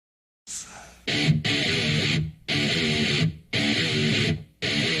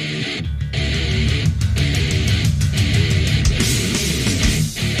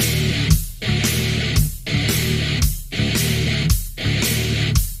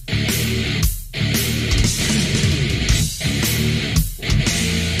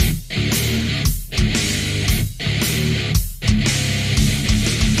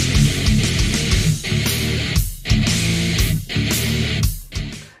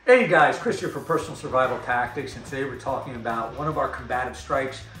Hey guys, Chris here for Personal Survival Tactics, and today we're talking about one of our combative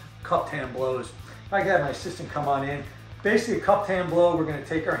strikes, cupped hand blows. If I can have my assistant come on in. Basically a cupped hand blow, we're going to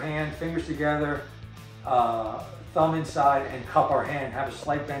take our hand, fingers together, thumb inside, and cup our hand, have a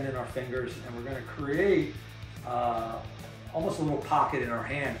slight bend in our fingers, and we're going to create almost a little pocket in our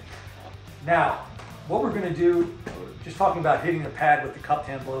hand. Now, what we're going to do, just talking about hitting the pad with the cupped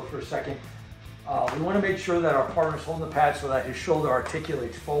hand blow for a second, we want to make sure that our partner's holding the pad so that his shoulder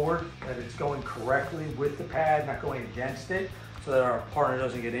articulates forward, that it's going correctly with the pad, not going against it, so that our partner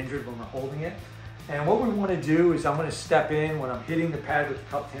doesn't get injured when we're holding it. And what we want to do is I'm going to step in when I'm hitting the pad with the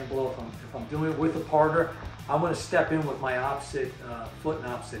cupped hand blow. If I'm doing it with a partner, I'm going to step in with my opposite foot and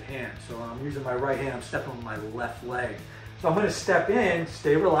opposite hand. So when I'm using my right hand, I'm stepping with my left leg. So I'm going to step in,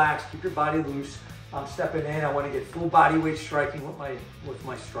 stay relaxed, keep your body loose. I'm stepping in, I want to get full body weight striking with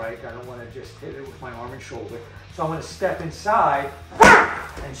my strike. I don't want to just hit it with my arm and shoulder. So I'm going to step inside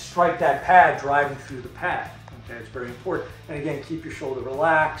and strike that pad, driving through the pad. Okay, it's very important. And again, keep your shoulder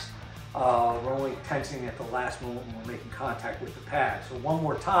relaxed. We're only tensing at the last moment when we're making contact with the pad. So one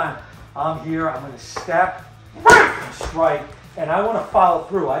more time, I'm here, I'm going to step and strike, and I want to follow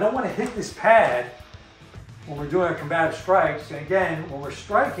through. I don't want to hit this pad when we're doing our combative strikes. And again, when we're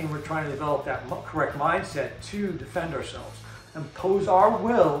striking, we're trying to develop that correct mindset to defend ourselves, impose our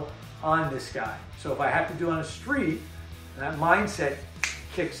will on this guy. So if I have to do it on a street, that mindset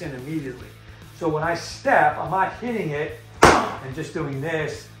kicks in immediately. So when I step, I'm not hitting it and just doing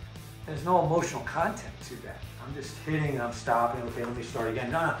this. There's no emotional content to that. I'm just hitting, I'm stopping, okay, let me start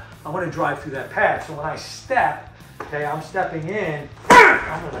again. No, I want to drive through that pad. So when I step, okay, I'm stepping in,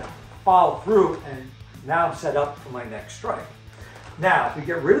 I'm going to follow through, and now I'm set up for my next strike. Now, if we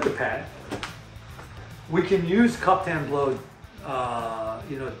get rid of the pad, we can use cupped hand blow,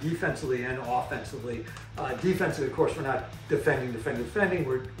 defensively and offensively. Defensively, of course, we're not defending.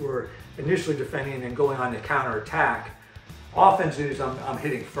 We're initially defending and then going on the counter attack. Offensively, I'm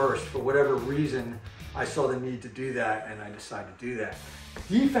hitting first. For whatever reason, I saw the need to do that, and I decided to do that.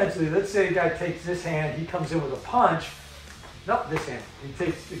 Defensively, let's say a guy takes this hand, he comes in with a punch. Not this hand.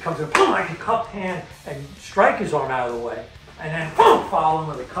 He comes in, boom, I can cupped hand and strike his arm out of the way, and then boom, follow him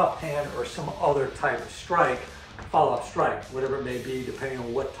with a cupped hand or some other type of strike, follow-up strike, whatever it may be, depending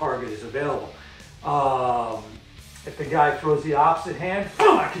on what target is available. If the guy throws the opposite hand,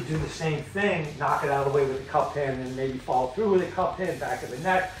 boom, I could do the same thing, knock it out of the way with a cupped hand, and maybe follow through with a cupped hand, back of the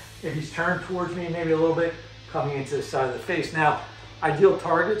neck. If he's turned towards me, maybe a little bit, coming into the side of the face. Now, ideal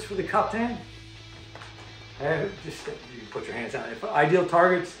targets for the cupped hand. Just you put your hands out. If ideal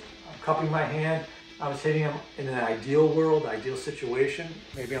targets, I'm cupping my hand. I was hitting him in an ideal world, ideal situation.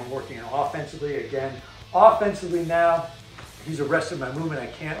 Maybe I'm working offensively. Again, offensively now, he's arrested my movement. I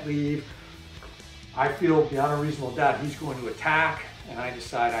can't leave. I feel beyond a reasonable doubt he's going to attack, and I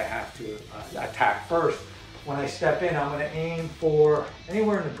decide I have to attack first. When I step in, I'm going to aim for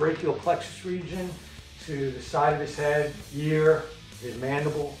anywhere in the brachial plexus region to the side of his head, ear, his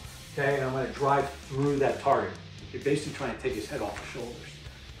mandible. Okay, and I'm going to drive through that target. You're basically trying to take his head off the shoulders.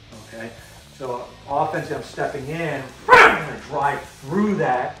 Okay, so offensively, I'm stepping in. I'm going to drive through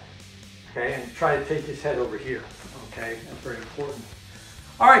that. Okay, and try to take his head over here. Okay, that's very important.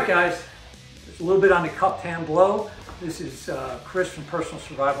 All right, guys, there's a little bit on the cupped hand blow. This is Chris from Personal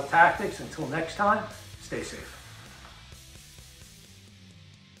Survival Tactics. Until next time, stay safe.